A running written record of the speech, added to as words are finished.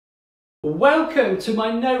Welcome to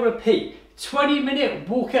my no repeat 20-minute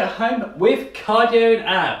walk at home with cardio and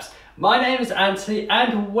abs. My name is Anthony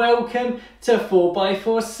and welcome to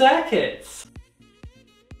 4x4 circuits.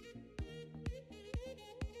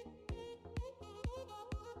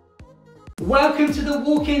 Welcome to the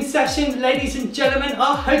walk-in session, ladies and gentlemen.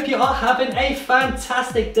 I hope you are having a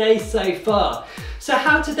fantastic day so far. So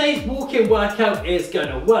how today's walk-in workout is going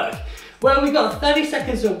to work? Well, we got 30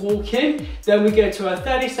 seconds of walking, then we go to a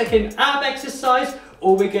 30-second ab exercise,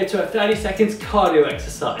 or we go to a 30 seconds cardio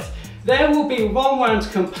exercise. There will be one round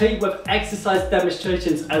complete with exercise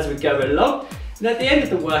demonstrations as we go along. And at the end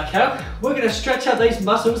of the workout, we're going to stretch out those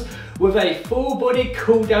muscles with a full body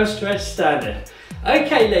cool down stretch standard.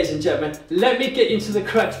 Okay, ladies and gentlemen, let me get into the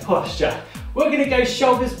correct posture. We're going to go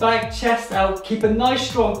shoulders back, chest out, keep a nice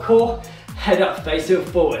strong core, head up facing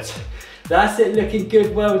forward. That's it, looking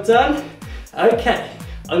good, well done. Okay,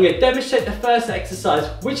 I'm going to demonstrate the first exercise,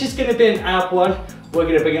 which is going to be an ab one. We're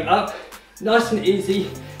going to bring it up, nice and easy,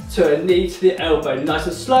 to a knee to the elbow. Nice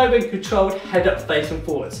and slow and controlled, head up facing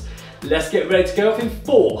forwards. Let's get ready to go off in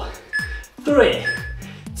 4, 3,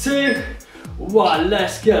 2, 1,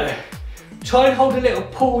 let's go. Try and hold a little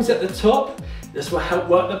pause at the top. This will help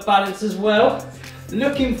work the balance as well.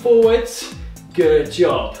 Looking forwards, good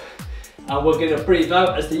job. And we're going to breathe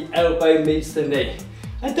out as the elbow meets the knee.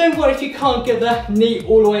 And don't worry if you can't get the knee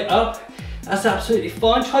all the way up, that's absolutely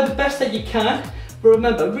fine. Try the best that you can, but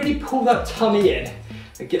remember, really pull that tummy in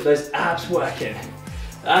and get those abs working.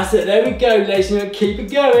 That's it, there we go, ladies and gentlemen, keep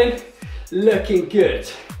it going. Looking good.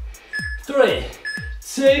 3,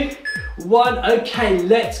 2, 1, okay,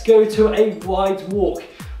 let's go to a wide walk.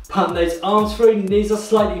 Pump those arms through, knees are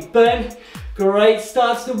slightly bent. Great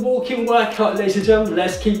start to the walking workout, ladies and gentlemen.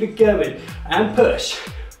 Let's keep it going. And push,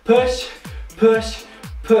 push, push,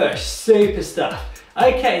 push. Super stuff.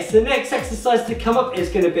 Okay, so the next exercise to come up is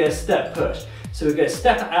going to be a step push. So we're going to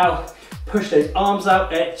step out, push those arms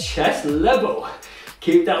out at chest level.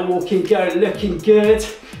 Keep that walking going, looking good.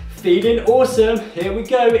 Feeling awesome. Here we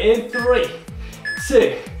go in 3,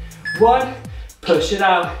 2, 1. Push it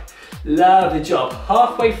out. Lovely job.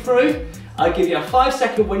 Halfway through, I'll give you a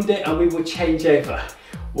 5-second window and we will change over.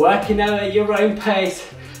 Working out at your own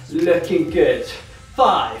pace, looking good.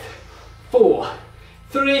 5, 4,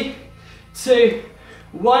 3, 2,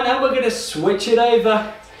 1, and we're going to switch it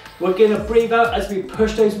over. We're going to breathe out as we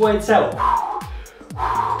push those weights out.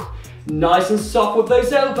 Nice and soft with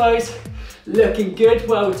those elbows. Looking good,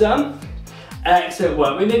 well done. Excellent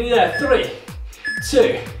work, we're nearly there. 3,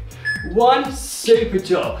 2, 1, super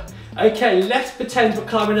job. Okay, let's pretend we're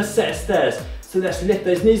climbing a set of stairs. So let's lift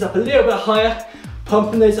those knees up a little bit higher,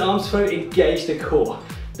 pumping those arms through, engage the core.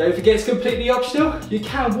 Don't forget it's completely optional. You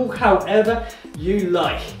can walk however you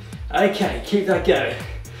like. Okay, keep that going.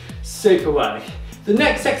 Super work. The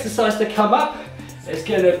next exercise to come up is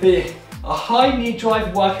going to be a high knee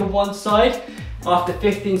drive working one side. After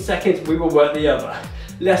 15 seconds, we will work the other.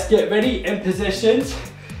 Let's get ready in positions.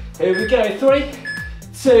 Here we go, 3,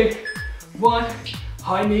 2, 1.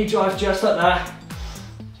 High knee drive just like that.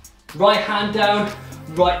 Right hand down,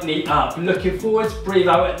 right knee up. Looking forwards, breathe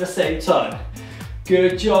out at the same time.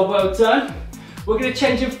 Good job, well done. We're going to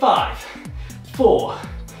change in 5, 4,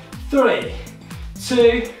 3,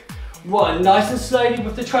 2, 1. Nice and slowly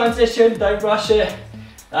with the transition, don't rush it.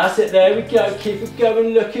 That's it, there we go. Keep it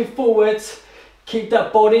going, looking forwards. Keep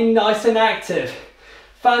that body nice and active.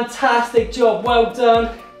 Fantastic job, well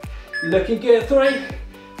done. Looking good, 3,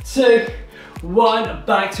 2, 1,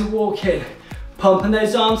 back to walking. Pumping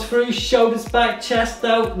those arms through, shoulders back, chest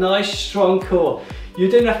out, nice strong core.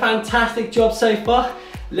 You're doing a fantastic job so far.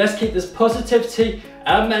 Let's keep this positivity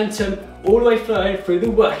and momentum all the way flowing through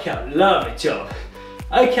the workout. Lovely job.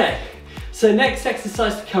 Okay, so next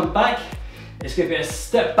exercise to come back is going to be a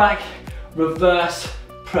step back, reverse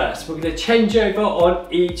press. We're going to change over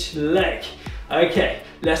on each leg. Okay,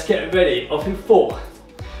 let's get ready. Off in 4,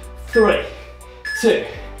 3, 2,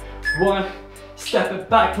 1. Step it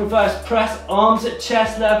back, reverse press, arms at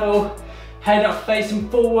chest level, head up facing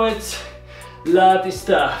forwards. Lovely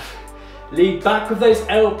stuff. Lean back with those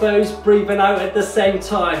elbows, breathing out at the same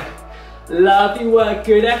time. Lovely work,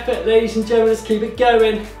 good effort, ladies and gentlemen. Let's keep it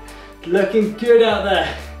going. Looking good out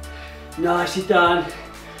there. Nicely done.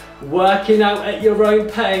 Working out at your own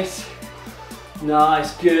pace.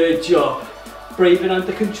 Nice, good job. Breathing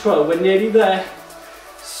under control, we're nearly there.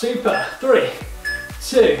 Super, 3,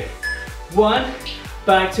 2, 1,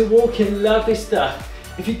 back to walking, lovely stuff.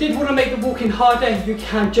 If you did want to make the walking harder, you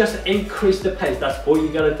can just increase the pace. That's all you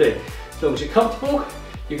got to do. As long as you're comfortable,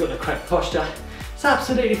 you've got the correct posture, it's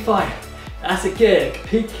absolutely fine. That's it, good.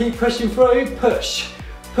 Keep pushing through, push,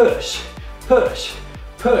 push, push,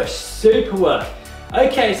 push, super work.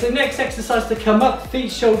 Okay, so next exercise to come up,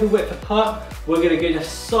 feet shoulder width apart. We're gonna go to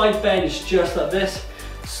side bends just like this,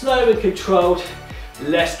 slow and controlled.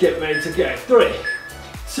 Let's get ready to go. 3,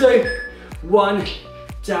 2, 1,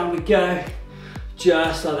 down we go,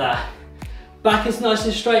 just like that. Back is nice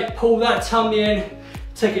and straight, pull that tummy in,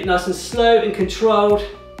 take it nice and slow and controlled.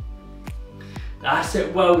 That's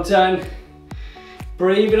it, well done.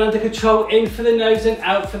 Breathing under control, in for the nose and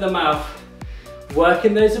out for the mouth.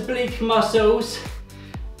 Working those oblique muscles.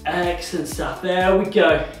 Excellent stuff, there we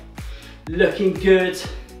go. Looking good,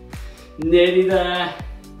 nearly there.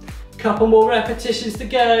 Couple more repetitions to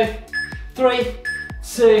go. 3,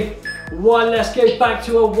 2, 1, let's go back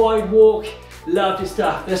to a wide walk. Lovely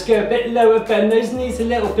stuff, let's go a bit lower, bend those knees a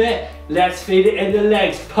little bit. Let's feed it in the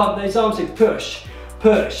legs, pump those arms in, push,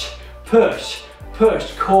 push, push,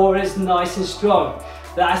 push. Core is nice and strong.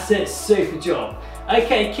 That's it, super job.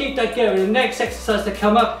 Okay, keep that going. The next exercise to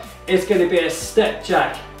come up is going to be a step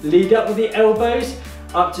jack. Lead up with the elbows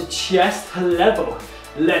up to chest level.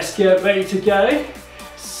 Let's get ready to go.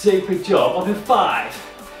 Super job. Up in 5,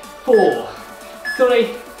 4,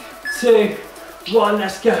 3, 2, 1,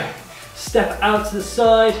 let's go. Step out to the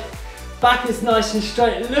side. Back is nice and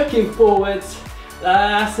straight, looking forwards.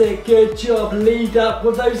 That's it, good job. Lead up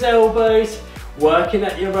with those elbows, working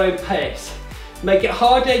at your own pace. Make it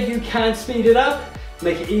harder, you can speed it up.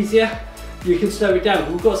 Make it easier, you can slow it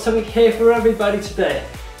down. We've got something here for everybody today.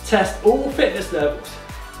 Test all fitness levels.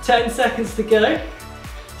 10 seconds to go.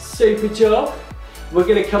 Super job. We're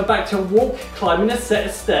gonna come back to a walk, climbing a set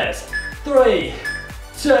of stairs. 3,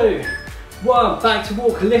 2, 1, back to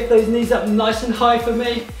walk. Lift those knees up nice and high for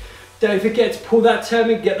me. Don't forget to pull that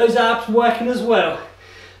tummy, get those abs working as well.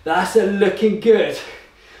 That's it, looking good.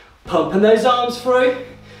 Pumping those arms through.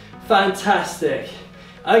 Fantastic.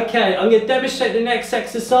 Okay, I'm going to demonstrate the next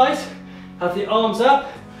exercise. Have the arms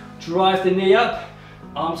up, drive the knee up,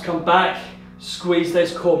 arms come back, squeeze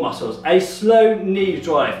those core muscles. A slow knee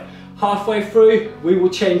drive. Halfway through, we will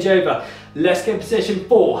change over. Let's get in position.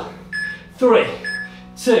 4, 3,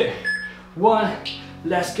 2, 1.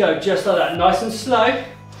 Let's go, just like that, nice and slow.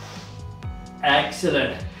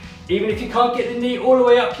 Excellent. Even if you can't get the knee all the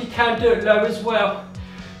way up, you can do it low as well.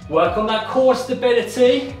 Work on that core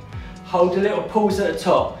stability. Hold a little pause at the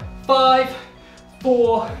top. 5,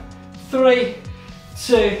 4, 3,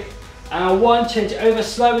 2, and 1. Change it over,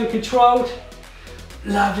 slow and controlled.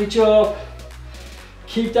 Lovely job.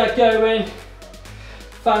 Keep that going.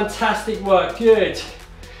 Fantastic work, good.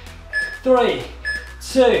 3,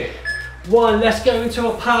 2, 1. Let's go into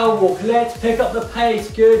a power walk. Let's pick up the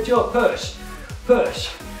pace. Good job, push, push,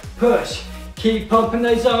 push. Keep pumping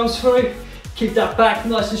those arms through. Keep that back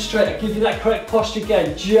nice and straight. I'll give you that correct posture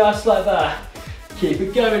again, just like that. Keep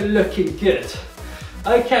it going, looking good.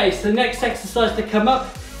 Okay, so the next exercise to come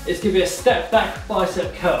up is going to be a step back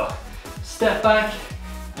bicep curl. Step back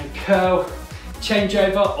and curl. Change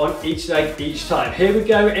over on each leg each time. Here we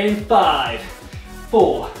go in 5,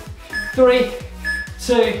 4, 3,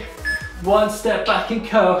 2, 1. Step back and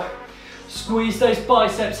curl. Squeeze those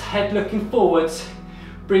biceps, head looking forwards.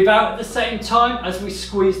 Breathe out at the same time as we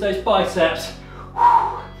squeeze those biceps.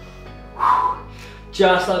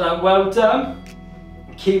 Just like that, well done.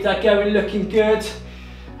 Keep that going, looking good.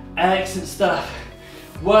 Excellent stuff.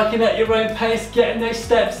 Working at your own pace, getting those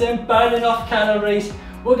steps in, burning off calories.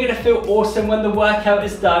 We're gonna feel awesome when the workout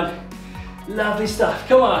is done. Lovely stuff,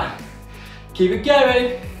 come on. Keep it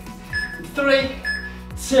going. 3,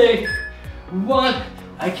 2, 1.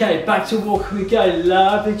 Okay, back to walk we go,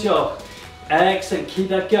 lovely job. Excellent, keep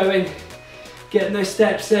that going. Getting those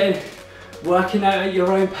steps in, working out at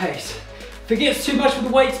your own pace. If it gets too much with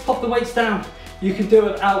the weights, pop the weights down. You can do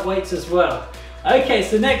it without weights as well. Okay,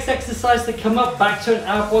 so next exercise to come up, back to an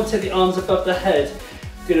ab one, take the arms above the head.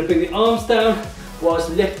 You're gonna bring the arms down whilst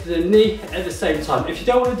lifting the knee at the same time. If you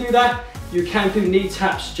don't wanna do that, you can do knee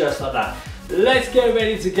taps just like that. Let's get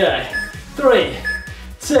ready to go. 3,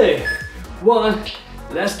 2, 1,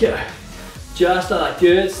 let's go. Just like that,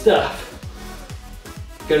 good stuff.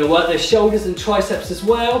 Gonna work those shoulders and triceps as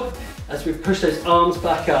well as we push those arms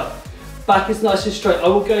back up. Back is nice and straight. I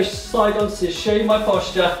will go side on to show you my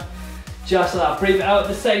posture. Just like that, breathe it out at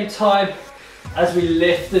the same time as we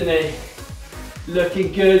lift the knee.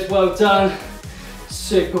 Looking good, well done.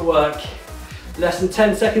 Super work. Less than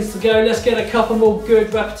 10 seconds to go. Let's get a couple more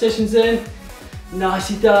good repetitions in.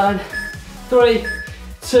 Nicely done. 3,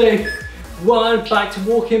 2, 1. Back to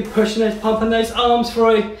walking, pushing those, pumping those arms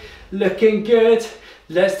through. Looking good.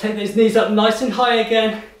 Let's take those knees up nice and high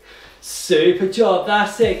again. Super job,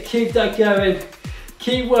 that's it. Keep that going.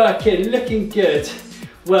 Keep working, looking good.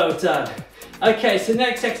 Well done. Okay, so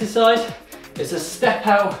next exercise, It's a step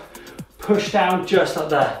out, push down, just like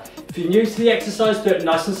that. If you're new to the exercise, do it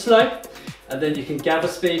nice and slow, and then you can gather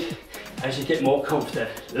speed as you get more confident.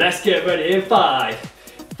 Let's get ready in 5,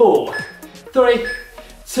 4, 3,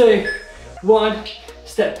 2, 1.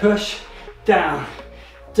 Step push, down,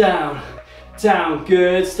 down, down.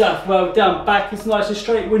 Good stuff, well done. Back is nice and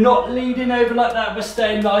straight. We're not leaning over like that, we're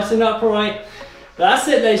staying nice and upright. That's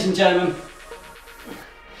it, ladies and gentlemen.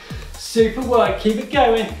 Super work, keep it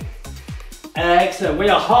going. Excellent, we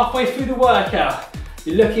are halfway through the workout.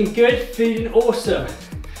 You're looking good, feeling awesome.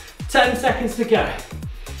 10 seconds to go.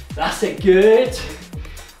 That's it, good.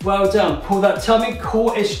 Well done, pull that tummy,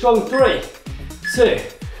 core is strong. 3, 2,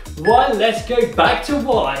 1, let's go back to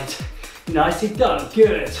wide. Nicely done,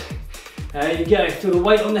 good. There you go, feel the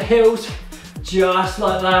weight on the heels, just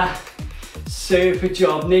like that. Super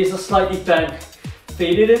job, knees are slightly bent.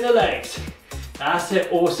 Feel it in the legs. That's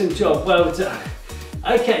it, awesome job, well done.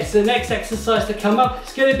 Okay, so the next exercise to come up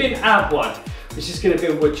is going to be an ab one, which is going to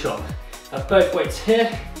be a wood chop. Have both weights here,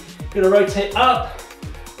 going to rotate up,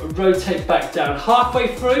 rotate back down.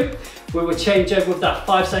 Halfway through, we will change over with that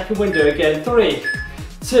 5-second window again. 3,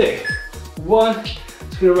 2, 1,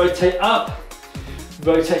 it's going to rotate up,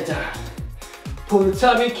 rotate down. Pull the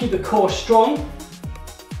tummy, keep the core strong,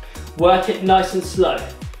 work it nice and slow.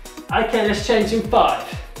 Okay, let's change in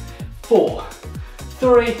 5, 4,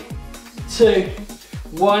 3, 2,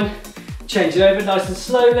 1. Change it over nice and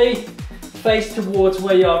slowly. Face towards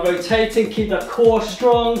where you are rotating. Keep that core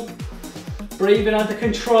strong. Breathing under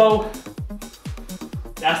control.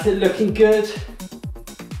 That's it, looking good.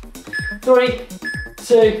 3,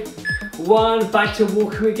 2, 1. Back to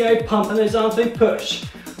walking we go. Pumping those arms in. Push,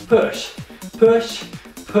 push, push,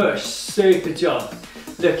 push. Super job.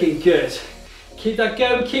 Looking good. Keep that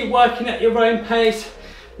going, keep working at your own pace.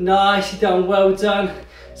 Nicely done, well done.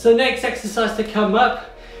 So next exercise to come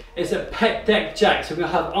up is a pec deck jack. So we're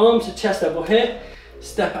gonna have arms at chest level here,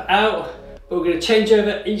 step it out, but we're gonna change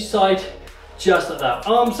over each side just like that.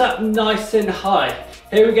 Arms up nice and high.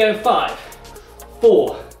 Here we go, 5,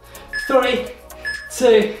 4, 3,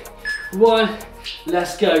 2, 1.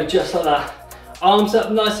 Let's go, just like that. Arms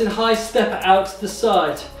up nice and high, step it out to the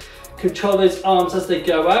side. Control those arms as they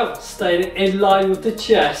go out, staying in line with the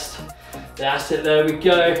chest. That's it, there we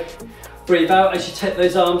go. Breathe out as you take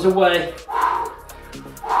those arms away.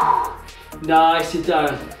 Nicely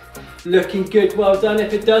done. Looking good, well done.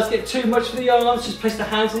 If it does get too much for the arms, just place the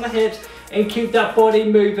hands on the hips and keep that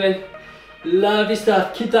body moving. Lovely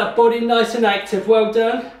stuff, keep that body nice and active, well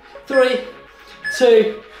done. 3,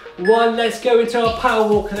 2, 1, let's go into our power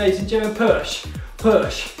walk, ladies and gentlemen. Push,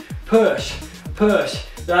 push, push, push.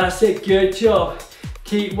 That's it, good job.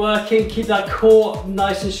 Keep working, keep that core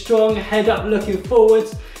nice and strong, head up looking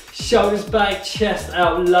forwards, shoulders back, chest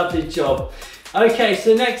out, lovely job. Okay,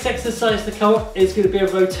 so the next exercise to come up is going to be a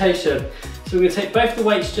rotation. So we're going to take both the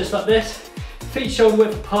weights just like this, feet shoulder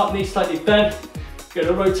width apart, knees slightly bent. We're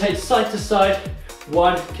going to rotate side to side,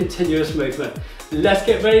 one continuous movement. Let's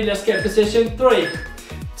get ready, let's get position. 3,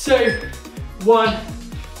 2, 1,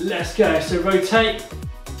 let's go. So rotate,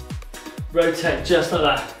 rotate just like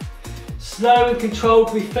that. Slow and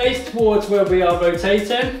controlled, we face towards where we are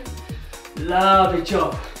rotating. Lovely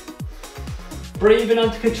job. Breathing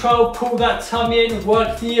under control, pull that tummy in,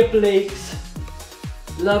 work the obliques.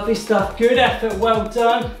 Lovely stuff, good effort, well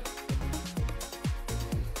done.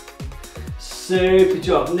 Super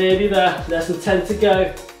job, nearly there, less than 10 to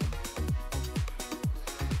go.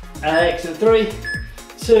 Excellent, 3,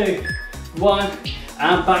 2, 1,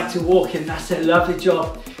 and back to walking, that's it, lovely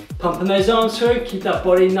job. Pumping those arms through, keep that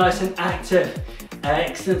body nice and active.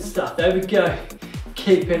 Excellent stuff, there we go.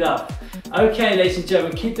 Keep it up. Okay, ladies and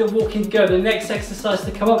gentlemen, keep the walking going. The next exercise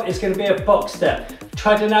to come up is going to be a box step.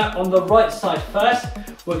 Try it out on the right side first.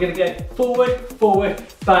 We're going to go forward, forward,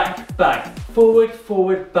 back, back. Forward,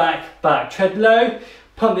 forward, back, back. Tread low,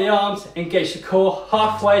 pump the arms, engage the core.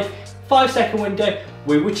 Halfway, 5-second window,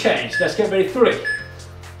 we will change. Let's get ready. 3,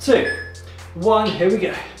 2, 1, here we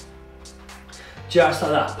go. Just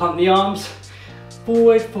like that, pump the arms,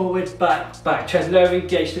 forward, forward, back, back. Tread low,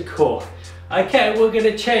 engage the core. Okay, we're going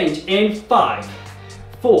to change in 5,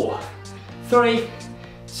 4, 3,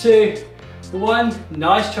 2, 1.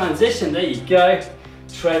 Nice transition, there you go.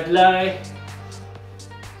 Tread low.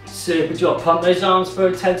 Super job, pump those arms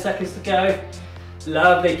through, 10 seconds to go.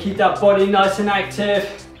 Lovely, keep that body nice and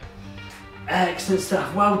active. Excellent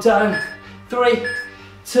stuff, well done. 3,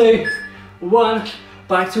 2, 1,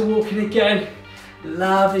 back to walking again.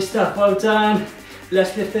 Lovely stuff, well done.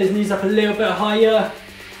 Let's lift those knees up a little bit higher.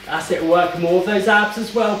 That's it, work more of those abs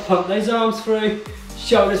as well. Pump those arms through,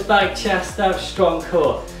 shoulders back, chest out, strong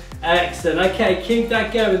core. Excellent. Okay, keep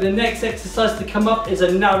that going. The next exercise to come up is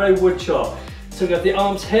a narrow wood chop. So we've got the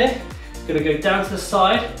arms here, gonna go down to the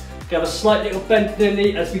side, have a slight little bend in the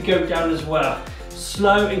knee as we go down as well.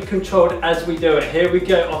 Slow and controlled as we do it. Here we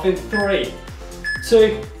go, off in 3,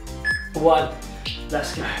 2, 1,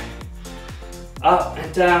 let's go. Up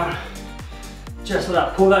and down, just like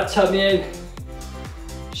that. Pull that tummy in,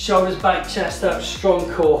 shoulders back, chest up, strong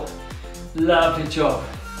core. Lovely job.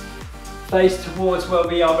 Face towards where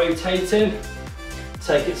we are rotating.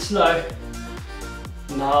 Take it slow.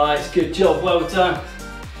 Nice, good job, well done.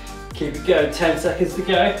 Keep it going, 10 seconds to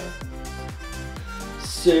go.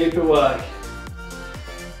 Super work.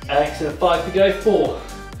 Excellent, 5 to go, 4,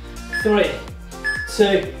 3,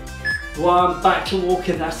 2, 1, back to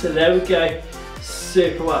walking, that's it, there we go.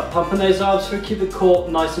 Super work, pumping those arms through, keep the core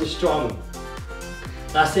nice and strong.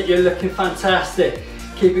 That's it, you're looking fantastic.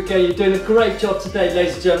 Keep it going, you're doing a great job today,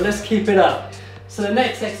 ladies and gentlemen, let's keep it up. So the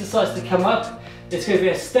next exercise to come up, it's going to be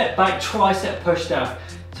a step back tricep push down.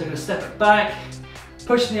 So we're going to step it back,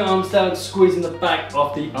 pushing the arms down, squeezing the back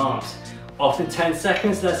of the arms. Off in 10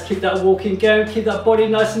 seconds, let's keep that walking going, keep that body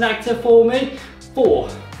nice and active for me. 4,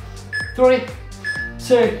 3,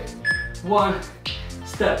 2, 1,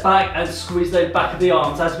 step back and squeeze those back of the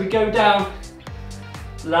arms as we go down.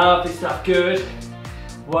 Lovely stuff, good.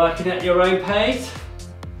 Working at your own pace.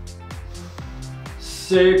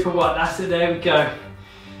 Super work, that's it, there we go.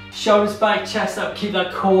 Shoulders back, chest up, keep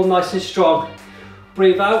that core nice and strong.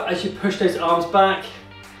 Breathe out as you push those arms back.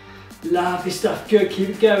 Lovely stuff, good, keep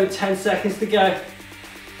it going, 10 seconds to go.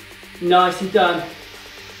 Nicely done.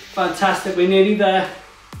 Fantastic, we're nearly there.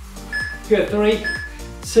 Good, 3,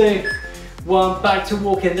 2, 1, back to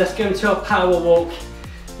walking. Let's go into a power walk.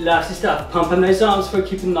 Lovely stuff, pumping those arms through,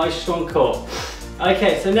 keep a nice strong core.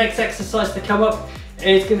 Okay, so next exercise to come up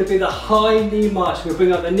is going to be the high knee march. We'll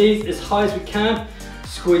bring up the knees as high as we can,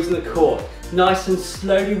 squeezing the core. Nice and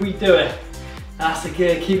slowly we do it. That's it,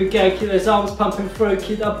 good, keep it going, keep those arms pumping through,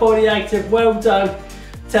 keep that body active, well done.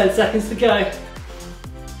 10 seconds to go.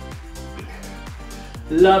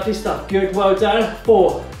 Lovely stuff, good, well done.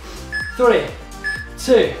 4, 3,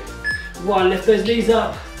 2, 1, lift those knees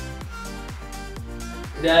up.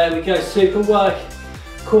 There we go, super work.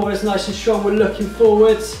 Core is nice and strong, we're looking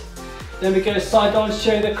forwards. Then we go side on,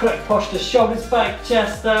 show you the correct posture. Shoulders back,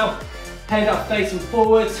 chest out, head up facing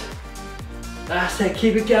forwards. That's it,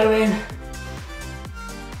 keep it going.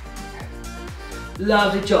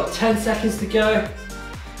 Lovely job, 10 seconds to go.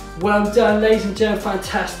 Well done, ladies and gentlemen,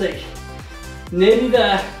 fantastic. Nearly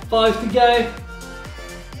there, 5 to go.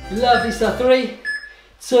 Lovely stuff, 3,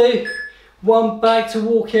 2, 1, back to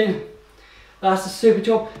walking. That's a super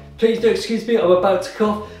job. Please do excuse me, I'm about to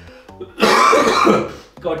cough.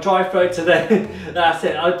 Got a dry throat today. That's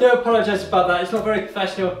it. I do apologise about that. It's not very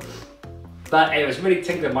professional, but it was really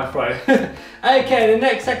tingling my throat. Okay, the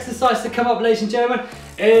next exercise to come up, ladies and gentlemen,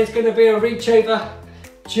 is going to be a reach over,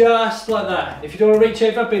 just like that. If you don't want to reach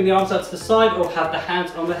over, bring the arms out to the side or have the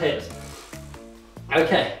hands on the hips.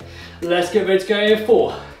 Okay, let's get ready to go in.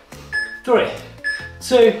 4, 3,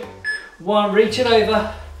 2, 1. Reach it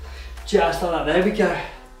over, just like that. There we go.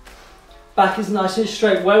 Back is nice and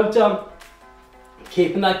straight. Well done.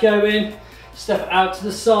 Keeping that going. Step out to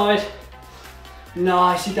the side.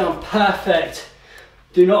 Nicely done. Perfect.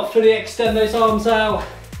 Do not fully extend those arms out.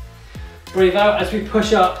 Breathe out as we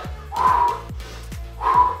push up.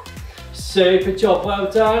 Super job. Well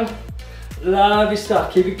done. Lovely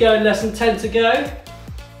stuff. Keep it going. Less than 10 to go.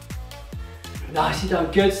 Nicely done.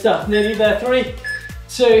 Good stuff. Nearly there. 3,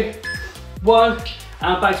 2, 1.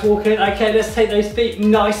 And back to walking. Okay, let's take those feet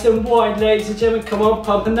nice and wide, ladies and gentlemen. Come on,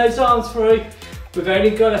 pumping those arms through. We've only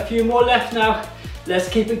got a few more left now. Let's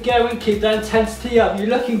keep it going, keep that intensity up. You're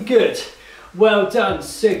looking good. Well done,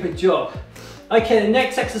 super job. Okay, the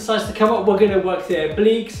next exercise to come up, we're gonna work the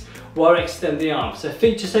obliques while extend the arms. So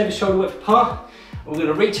feet just over shoulder width apart. We're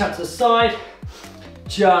gonna reach out to the side,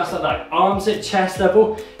 just like that. Arms at chest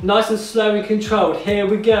level, nice and slow and controlled. Here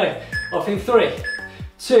we go. Off in 3,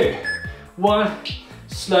 2, 1.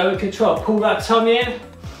 Slow and controlled. Pull that tummy in.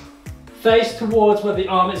 Face towards where the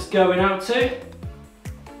arm is going out to.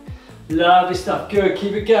 Lovely stuff, good,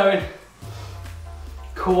 keep it going.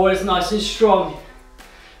 Core is nice and strong.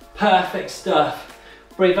 Perfect stuff.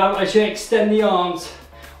 Breathe out as you extend the arms.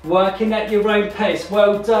 Working at your own pace.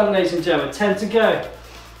 Well done, ladies and gentlemen, 10 to go.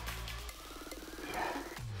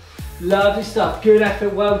 Lovely stuff, good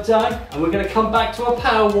effort, well done. And we're gonna come back to a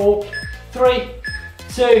power walk. 3,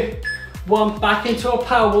 2, 1, back into a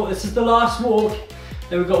power walk. This is the last walk.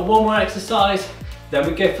 Then we've got one more exercise. Then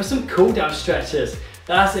we go for some cool down stretches.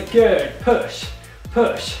 That's it, good. Push,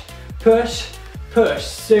 push, push, push.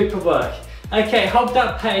 Super work. Okay, hold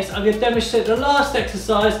that pace. I'm going to demonstrate the last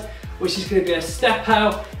exercise, which is going to be a step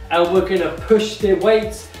out, and we're going to push the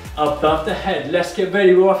weights above the head. Let's get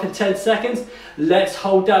ready. We're off in 10 seconds. Let's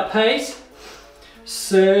hold that pace.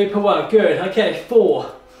 Super well, good. Okay,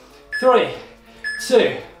 4, 3,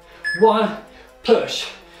 2, 1, push,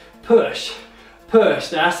 push, push.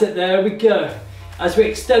 That's it, there we go. As we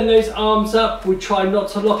extend those arms up, we try not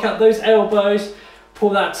to lock out those elbows. Pull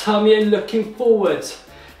that tummy in, looking forwards.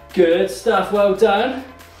 Good stuff, well done.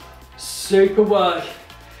 Super work.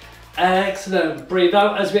 Excellent. Breathe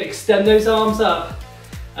out as we extend those arms up.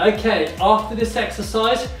 Okay, after this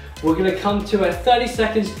exercise, we're going to come to a 30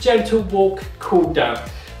 seconds gentle walk cool down.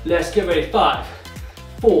 Let's get ready. 5,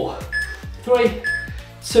 4, 3,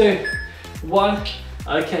 2, 1.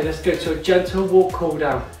 Okay, let's go to a gentle walk cool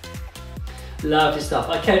down. Lovely stuff.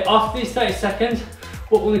 Okay, after these 30 seconds,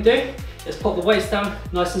 what we're going to do is pop the weights down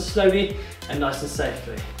nice and slowly and nice and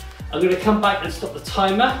safely. I'm going to come back and stop the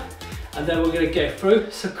timer, and then we're going to go through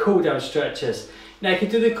some cool down stretches. Now you can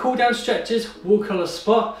do the cool down stretches, walk on the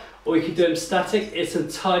spot, or you can do them static. It's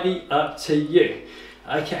entirely up to you.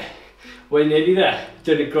 Okay, we're nearly there.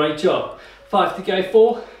 Doing a great job. 5 to go.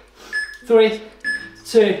 4, 3,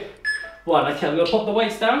 2, 1. Okay, I'm going to pop the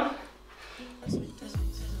weights down.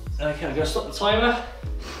 Okay, I'm going to stop the timer.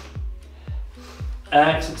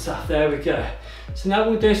 Excellent stuff, there we go. So now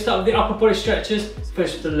we'll start with the upper body stretches,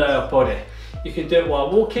 finish with the lower body. You can do it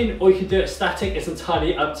while walking, or you can do it static. It's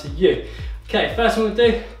entirely up to you. Okay, first one we'll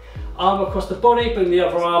do, arm across the body, bring the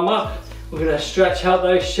other arm up. We're going to stretch out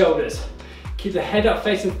those shoulders. Keep the head up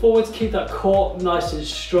facing forwards, keep that core nice and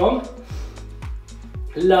strong.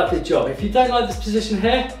 Lovely job. If you don't like this position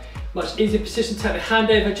here, much easier position, take the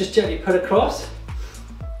hand over, just gently put across.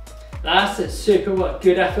 That's it, super work,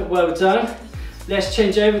 good effort, well done. Let's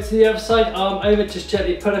change over to the other side, arm over, just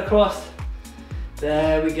gently put across.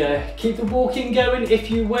 There we go. Keep the walking going if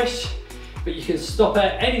you wish, but you can stop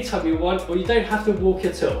at any time you want, or you don't have to walk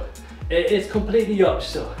at all. It is completely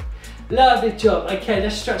optional. Lovely job. Okay,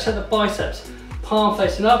 let's stretch out the biceps. Palm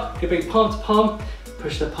facing up, you bring palm to palm,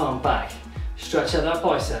 push the palm back. Stretch out that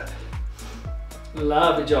bicep.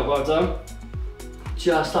 Lovely job, well done.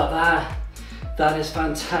 Just like that. That is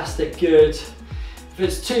fantastic, good. If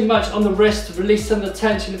it's too much on the wrist, release some of the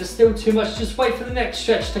tension. If it's still too much, just wait for the next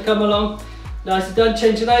stretch to come along. Nicely done,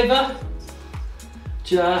 change it over.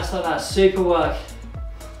 Just like that, super work.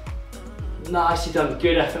 Nicely done,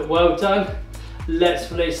 good effort, well done.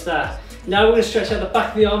 Let's release that. Now we're going to stretch out the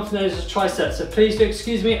back of the arms, known as a tricep. So please do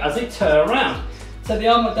excuse me as I turn around. Take the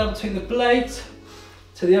arm down between the blades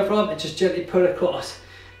to the other arm and just gently put across.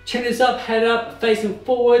 Chin is up, head up, facing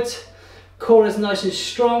forwards. Core is nice and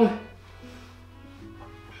strong.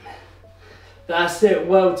 That's it,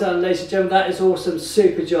 well done ladies and gentlemen, that is awesome,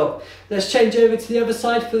 super job. Let's change over to the other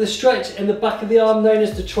side for the stretch in the back of the arm known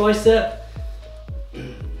as the tricep.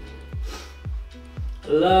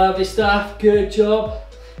 Lovely stuff, good job.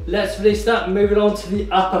 Let's release that, moving on to the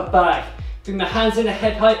upper back. Bring the hands in at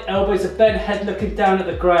head height, elbows are bent, head looking down at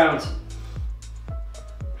the ground.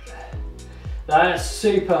 That's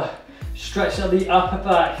super. Stretch out the upper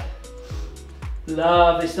back.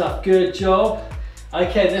 Lovely stuff, good job.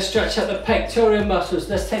 Okay, let's stretch out the pectoral muscles.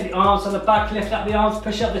 Let's take the arms on the back, lift up the arms,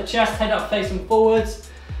 push up the chest, head up facing forwards.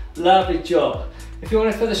 Lovely job. If you want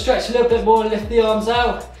to feel the stretch a little bit more, lift the arms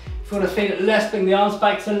out. If you want to feel it less, bring the arms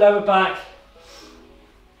back to the lower back.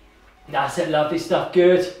 That's it, lovely stuff,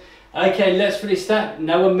 good. Okay, let's release that.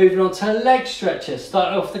 Now we're moving on to leg stretches.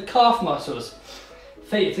 Starting off the calf muscles.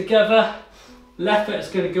 Feet together. Left foot is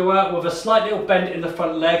going to go out with a slight little bend in the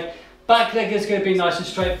front leg. Back leg is going to be nice and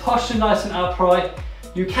straight. Posture nice and upright.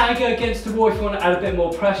 You can go against the wall if you want to add a bit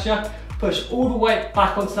more pressure. Push all the weight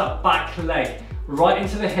back onto that back leg. Right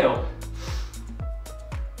into the heel.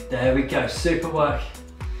 There we go, super work.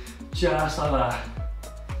 Just like that.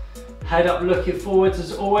 Head up looking forwards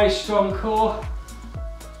as always, strong core.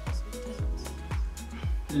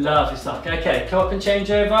 Lovely stuff. Okay, come up and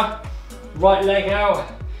change over. Right leg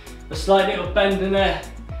out. A slight little bend in there.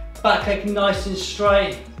 Back leg nice and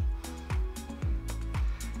straight.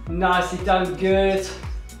 Nicely done, good.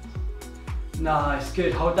 Nice,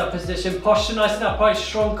 good. Hold that position. Posture nice and upright,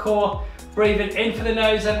 strong core. Breathing in for the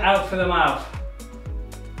nose and out for the mouth.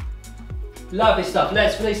 Lovely stuff.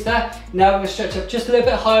 Let's release that. Now we're going to stretch up just a little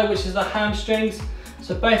bit higher, which is the hamstrings.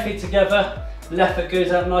 So both feet together. Left foot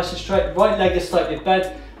goes out nice and straight. Right leg is slightly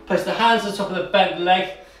bent. Place the hands on top of the bent leg.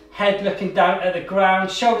 Head looking down at the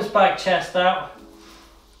ground. Shoulders back, chest out.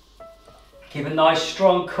 Keep a nice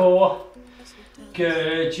strong core.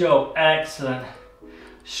 Good job, excellent.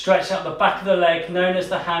 Stretch out the back of the leg, known as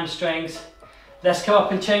the hamstrings. Let's come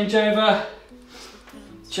up and change over.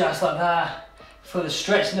 Just like that. For the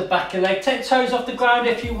stretch in the back of the leg. Take toes off the ground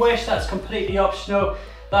if you wish, that's completely optional.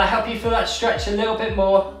 That'll help you feel that stretch a little bit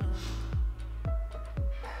more.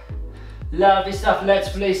 Lovely stuff,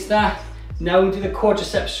 let's release that. Now we'll do the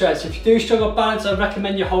quadricep stretch. If you do struggle balance, I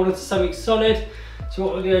recommend you hold on to something solid. So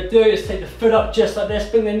what we're going to do is take the foot up just like this,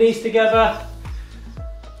 bring the knees together,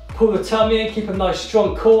 pull the tummy in, keep a nice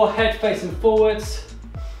strong core, head facing forwards.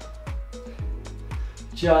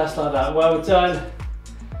 Just like that, well done.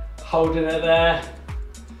 Holding it there.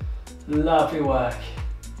 Lovely work.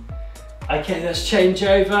 Okay, let's change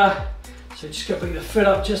over. So just going to bring the foot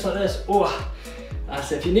up just like this. Oh,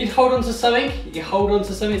 that's it. If you need to hold on to something, you can hold on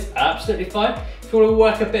to something, it's absolutely fine. If you want to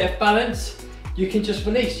work a bit of balance, you can just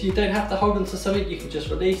release. You don't have to hold on to something, you can just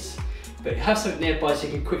release. But you have something nearby so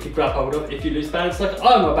you can quickly grab hold of if you lose balance, like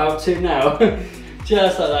I'm about to now.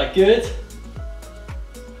 Just like that, good.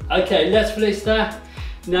 Okay, let's release that.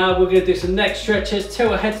 Now we're going to do some neck stretches.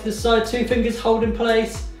 Tilt our head to the side, 2 fingers hold in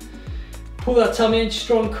place. Pull that tummy in,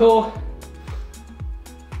 strong core.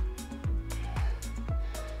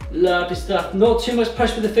 Lovely stuff. Not too much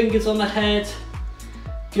pressure with the fingers on the head.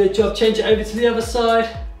 Good job. Change it over to the other side.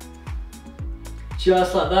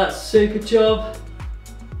 Just like that. Super job.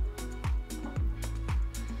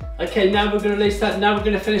 Okay, now we're going to release that. Now we're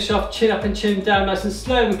going to finish off chin up and chin down, nice and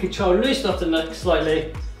slow and control. Loosen off the neck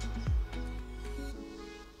slightly.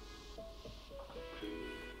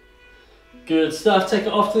 Good stuff. Take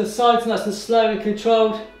it off to the sides, nice and slow and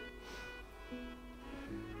controlled.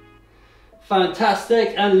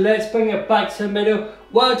 Fantastic, and let's bring it back to the middle.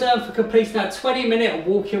 Well done for completing that 20-minute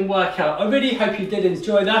walking workout. I really hope you did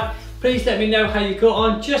enjoy that. Please let me know how you got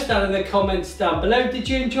on just down in the comments down below. Did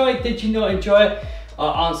you enjoy it? Did you not enjoy it?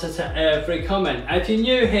 I'll answer to every comment. And if you're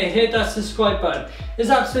new here, hit that subscribe button. It's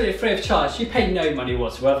absolutely free of charge. You pay no money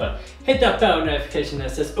whatsoever. Hit that bell notification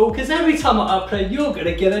that says all, because every time I upload, you're going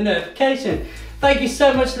to get a notification. Thank you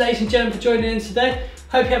so much, ladies and gentlemen, for joining in today.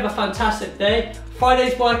 Hope you have a fantastic day.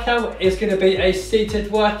 Friday's workout is going to be a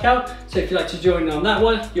seated workout, so if you'd like to join on that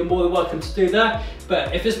one, you're more than welcome to do that.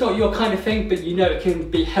 But if it's not your kind of thing, but you know it can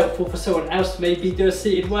be helpful for someone else to maybe do a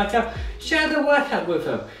seated workout, share the workout with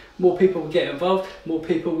them. More people will get involved, more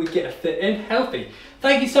people will get fit in healthy.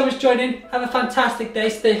 Thank you so much for joining. Have a fantastic day.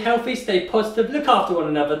 Stay healthy, stay positive, look after one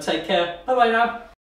another. Take care. Bye bye now.